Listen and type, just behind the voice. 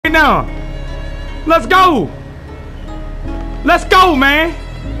right now. Let's go. Let's go, man.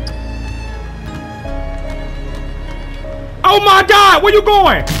 Oh my God, where you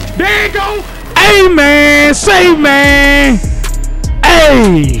going? There you go. Hey man, say man.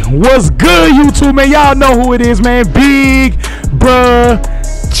 Hey, what's good, YouTube, man? Y'all know who it is, man. Big bruh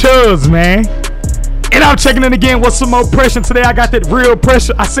Chubbs, man. And I'm checking in again with some more pressure. Today I got that real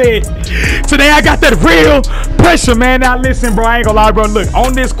pressure. I said, today I got that real pressure, man. Now listen, bro, I ain't gonna lie, bro. Look,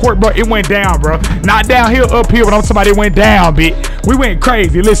 on this court, bro, it went down, bro. Not downhill, up here, but I'm somebody went down, bitch. We went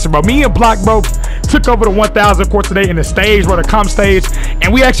crazy. Listen, bro, me and Block, bro, took over the 1000 court today in the stage, bro, the comp stage.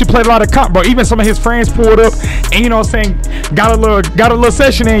 And we actually played a lot of comp, bro. Even some of his friends pulled up and, you know what I'm saying, got a little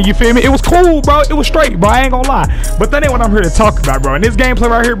session in, you feel me? It was cool, bro. It was straight, bro. I ain't gonna lie. But that ain't what I'm here to talk about, bro. And this gameplay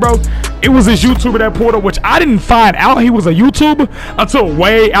right here, bro, it was this YouTuber that pulled up, which I didn't find out he was a YouTuber until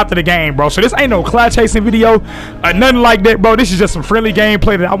way after the game, bro. So this ain't no cloud chasing video, nothing like that, bro. This is just some friendly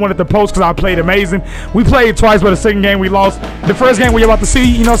gameplay that I wanted to post because I played amazing. We played twice, but the second game we lost. The first game we about to see,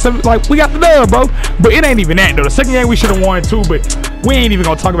 you know, like we got the dub, bro. But it ain't even that though. The second game we should have won too, but we ain't even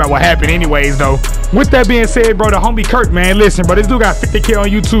gonna talk about what happened anyways though. With that being said, bro, the homie Kirk, man, listen, bro, this dude got 50K on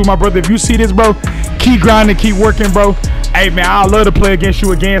YouTube, my brother. If you see this, bro, keep grinding, keep working, bro. Hey man, I'd love to play against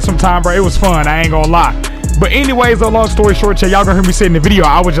you again sometime, bro. It was fun, I ain't gonna lie. But anyways, though, long story short, y'all gonna hear me say in the video,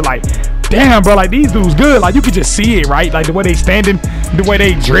 I was just like, damn, bro, like these dudes good. Like you could just see it, right? Like the way they standing, the way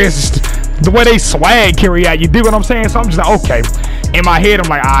they dressed, the way they swag carry out. You dig what I'm saying? So I'm just like, okay. In my head, I'm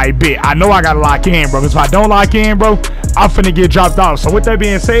like, I bet. I know I gotta lock in, bro. Because if I don't lock in, bro, I'm finna get dropped off. So with that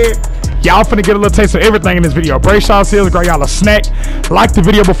being said, y'all finna get a little taste of everything in this video. Brace yourselves, grab y'all a snack. Like the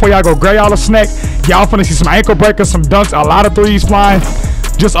video before y'all go grab y'all a snack. Y'all finna see some ankle breakers, some dunks, a lot of threes flying.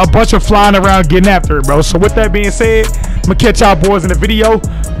 Just a bunch of flying around getting after it, bro. So with that being said, I'm gonna catch y'all boys in the video.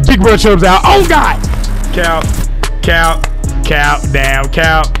 Big bro Chubbs out. Oh God! Count, count, count down,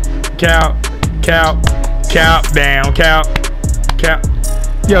 count, count, count, count down, count, count.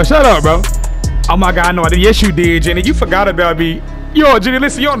 Yo, shut up, bro. Oh my God, no, I did. Yes, you did, Jenny. You forgot about me. Yo, Jenny,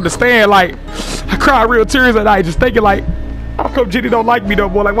 listen, you don't understand. Like, I cried real tears at night, just thinking like, how come Jenny don't like me no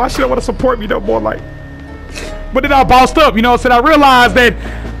more? Like, why she don't want to support me no more? Like. But then I bossed up, you know what I'm saying? I realized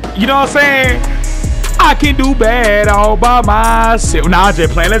that, you know what I'm saying? I can do bad all by myself. Nah, I'm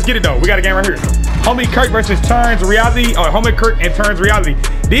just playing. Let's get it though. We got a game right here. Homie Kirk versus Turns Reality. Or Homie Kirk and Turns Reality.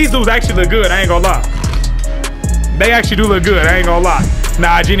 These dudes actually look good. I ain't gonna lie. They actually do look good. I ain't gonna lie.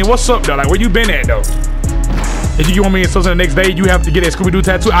 Nah, Jenny, what's up though? Like, where you been at though? If you want me to the next day, you have to get that Scooby-Doo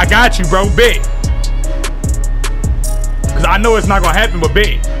tattoo. I got you, bro. Bet. Because I know it's not gonna happen, but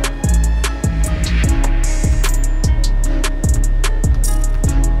bet.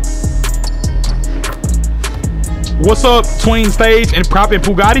 What's up, Tween Stage and Prop and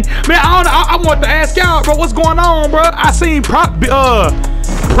Bugatti? Man, I want to ask y'all, bro, what's going on, bro? I seen Prop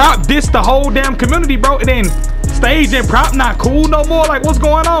diss the whole damn community, bro, and then Stage and Prop not cool no more. Like, what's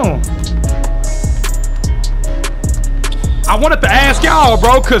going on? I wanted to ask y'all,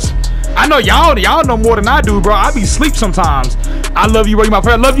 bro, cause I know y'all know more than I do, bro. I be sleep sometimes. I love you, bro. You my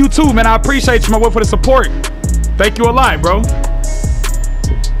friend. I love you too, man. I appreciate you, my boy, for the support. Thank you a lot, bro.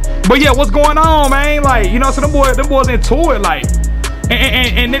 But yeah, what's going on, man? Like, you know, so them boys into it, like,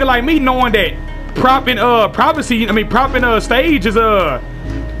 and nigga like me knowing that Prop and Stage is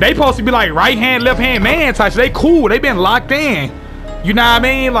they supposed to be like right hand, left hand man type. They cool. They been locked in. You know what I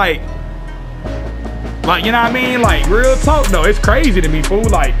mean? Like, you know what I mean? Like, real talk though, it's crazy to me, fool.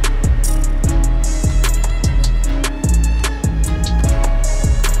 Like.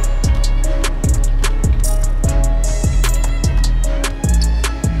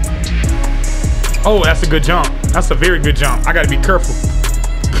 Oh, that's a good jump. That's a very good jump. I gotta be careful.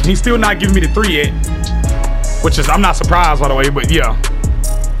 He's still not giving me the 3 yet. Which is, I'm not surprised by the way, but yeah.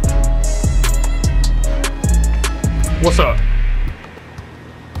 What's up?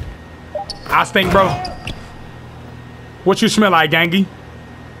 I stink, bro. What you smell like, gangy?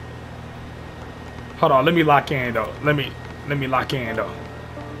 Hold on, let me lock in though. Let me lock in though.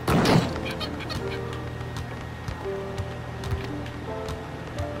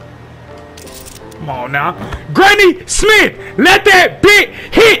 Come on now. Granny Smith, let that bit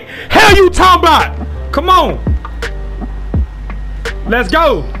hit. Hell you talking about? Come on. Let's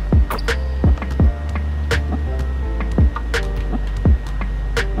go.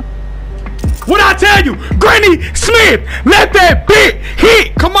 What I tell you? Granny Smith, let that bit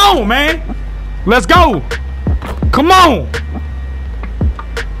hit. Come on, man. Let's go. Come on.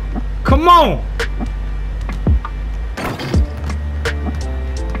 Come on.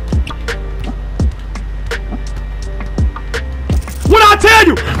 What I tell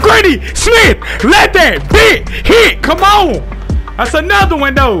you? Granny Smith, let that bit hit. Come on. That's another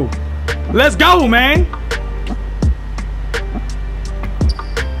one though. Let's go, man.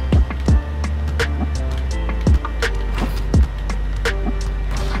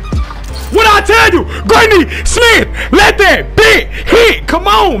 What I tell you, Granny Smith, let that bit hit. Come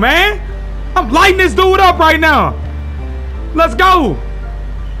on, man. I'm lighting this dude up right now. Let's go.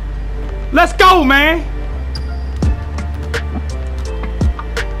 Let's go, man.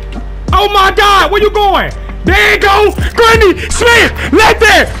 Oh my God, where you going? There you go, Granny Smith. Let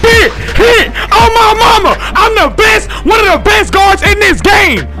that bit hit. Oh my mama, I'm the best, one of the best guards in this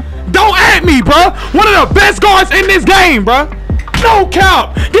game. Don't at me, bruh. One of the best guards in this game, bruh. No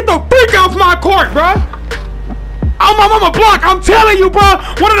cap. Get the freak off my court, bruh. Oh my mama block. I'm telling you,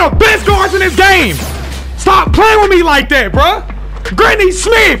 bruh. One of the best guards in this game. Stop playing with me like that, bruh. Granny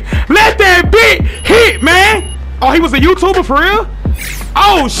Smith, let that bit hit, man. Oh, he was a YouTuber for real?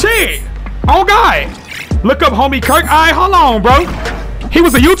 Oh shit. Oh God. Look up homie Kirk. Alright, hold on, bro. He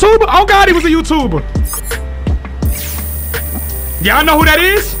was a YouTuber? Oh God, he was a YouTuber. Y'all know who that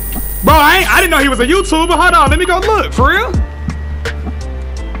is? Bro, I didn't know he was a YouTuber. Hold on, let me go look. For real?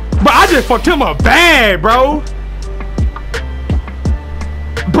 Bro, I just fucked him up bad, bro.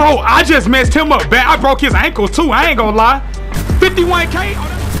 Bro, I just messed him up bad. I broke his ankle too. I ain't gonna lie. 51K?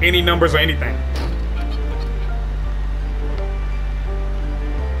 Oh, any numbers or anything.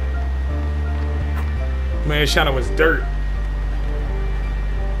 Man, Shadow was dirt.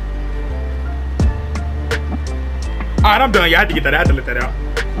 Alright, I'm done. Yeah, I had to get that. I had to let that out.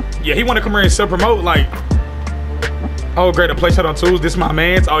 Yeah, he want to come here and self-promote. Like, oh, great. To play shot on twos. This is my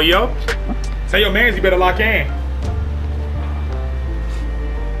mans. Oh, yo. Tell your mans you better lock in.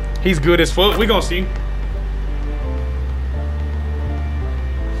 He's good as fuck. We gonna see.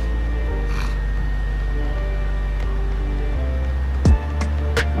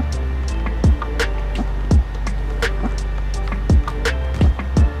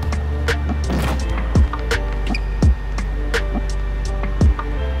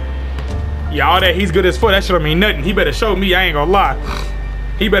 Yeah, all that he's good as fuck, that shit don't mean nothing. He better show me, I ain't gonna lie.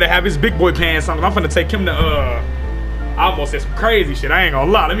 He better have his big boy pants on. I'm finna take him to, I almost said some crazy shit. I ain't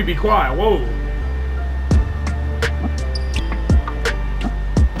gonna lie. Let me be quiet. Whoa.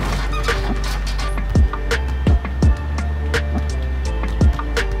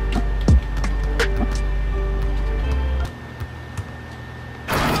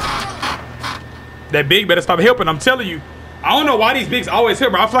 That big better stop helping. I'm telling you. I don't know why these bigs always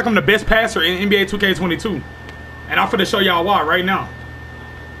help, bro. I feel like I'm the best passer in NBA 2K22. And I'm finna show y'all why right now.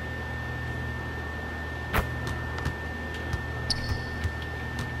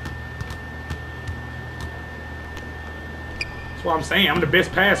 That's what I'm saying. I'm the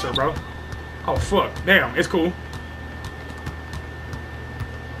best passer, bro. Oh, fuck. Damn, it's cool.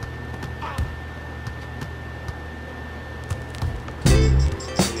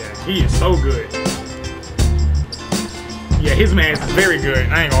 Yeah, he is so good. Yeah, his man's is very good.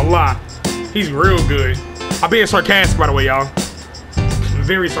 I ain't gonna lie. He's real good. I'm being sarcastic, by the way, y'all.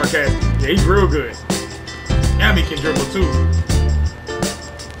 Very sarcastic. Yeah, he's real good. And he can dribble, too.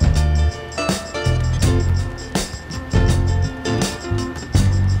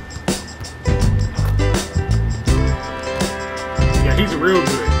 Yeah, he's real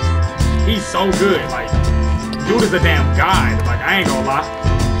good. He's so good. Like, dude is a damn god. Like, I ain't gonna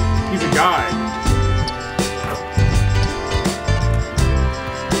lie. He's a god.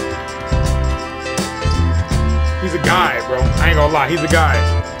 He's a guy, bro. I ain't gonna lie, he's a guy.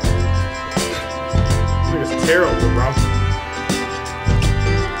 This is terrible, bro.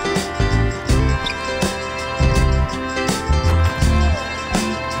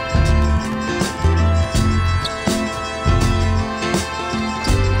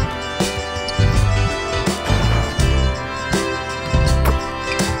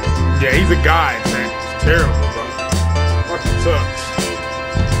 Yeah, he's a guy, man. It's terrible, bro. Fucking sucks.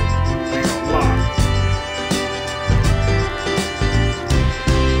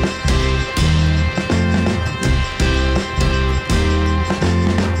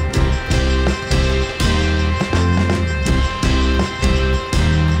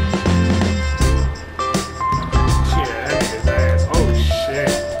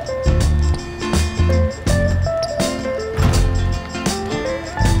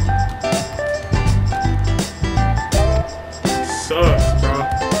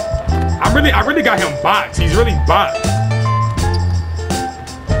 I really got him boxed. He's really boxed.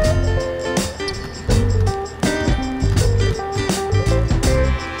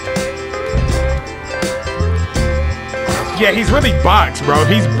 Yeah, he's really boxed, bro.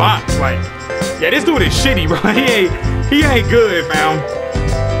 He's boxed. Like, yeah, this dude is shitty, bro. He ain't good,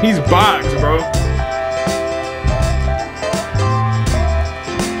 fam. He's boxed, bro.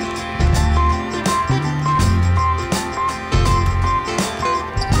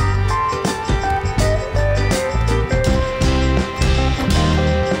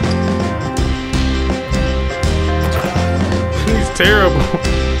 terrible.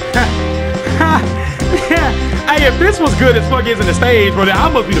 Hey, if this was good as fuck is in the stage, bro, then I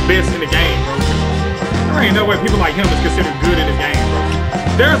must be the best in the game, bro. There ain't no way people like him is considered good in this game, bro.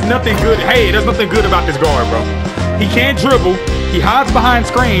 There's nothing good. Hey, there's nothing good about this guard, bro. He can't dribble. He hides behind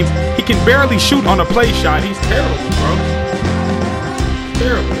screens. He can barely shoot on a play shot. He's terrible, bro. He's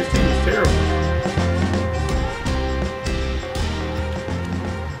terrible. This team is terrible.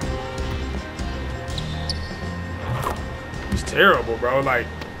 He's terrible, bro. Like,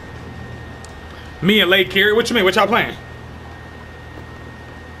 me and Lake carry. What you mean? What y'all playing?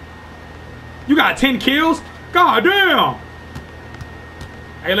 You got 10 kills? God damn.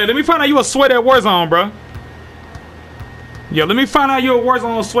 Hey, let me find out you a sweat at Warzone, bro. Yo, let me find out you a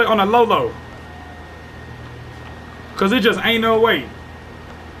Warzone sweat on a low. Cause it just ain't no way.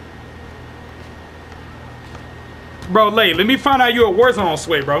 Bro, let me find out you a Warzone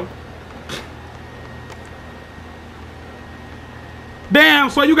sweat, bro. Damn,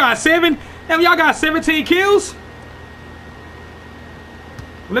 so you got 7? Damn, y'all got 17 kills?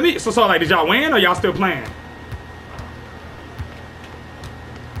 Let me, so like, did y'all win or y'all still playing?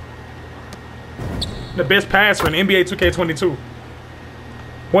 The best passer in NBA 2K22.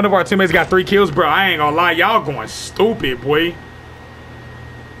 One of our teammates got 3 kills, bro. I ain't gonna lie, y'all going stupid, boy.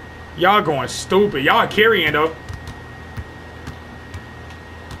 Y'all going stupid. Y'all carrying though.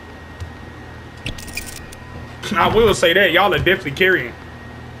 I will say that y'all are definitely carrying.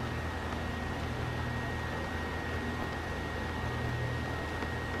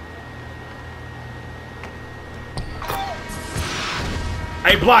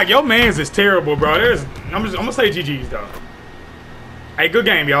 Hey, Block, your mans is terrible, bro. I'm gonna say GG's though. Hey, good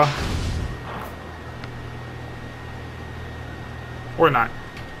game, y'all. Or not.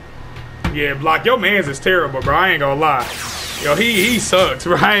 Yeah, Block, your mans is terrible, bro. I ain't gonna lie. Yo, he sucks,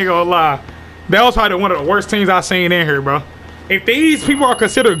 bro. I ain't gonna lie. That was probably one of the worst teams I've seen in here, bro. If these people are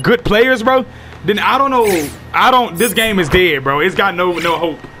considered good players, bro, then I don't know. This game is dead, bro. It's got no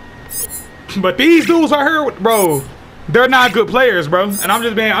hope. But these dudes are here, bro. They're not good players, bro. And I'm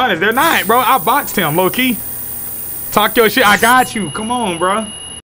just being honest. They're not, bro. I boxed him, low key. Talk your shit. I got you. Come on, bro.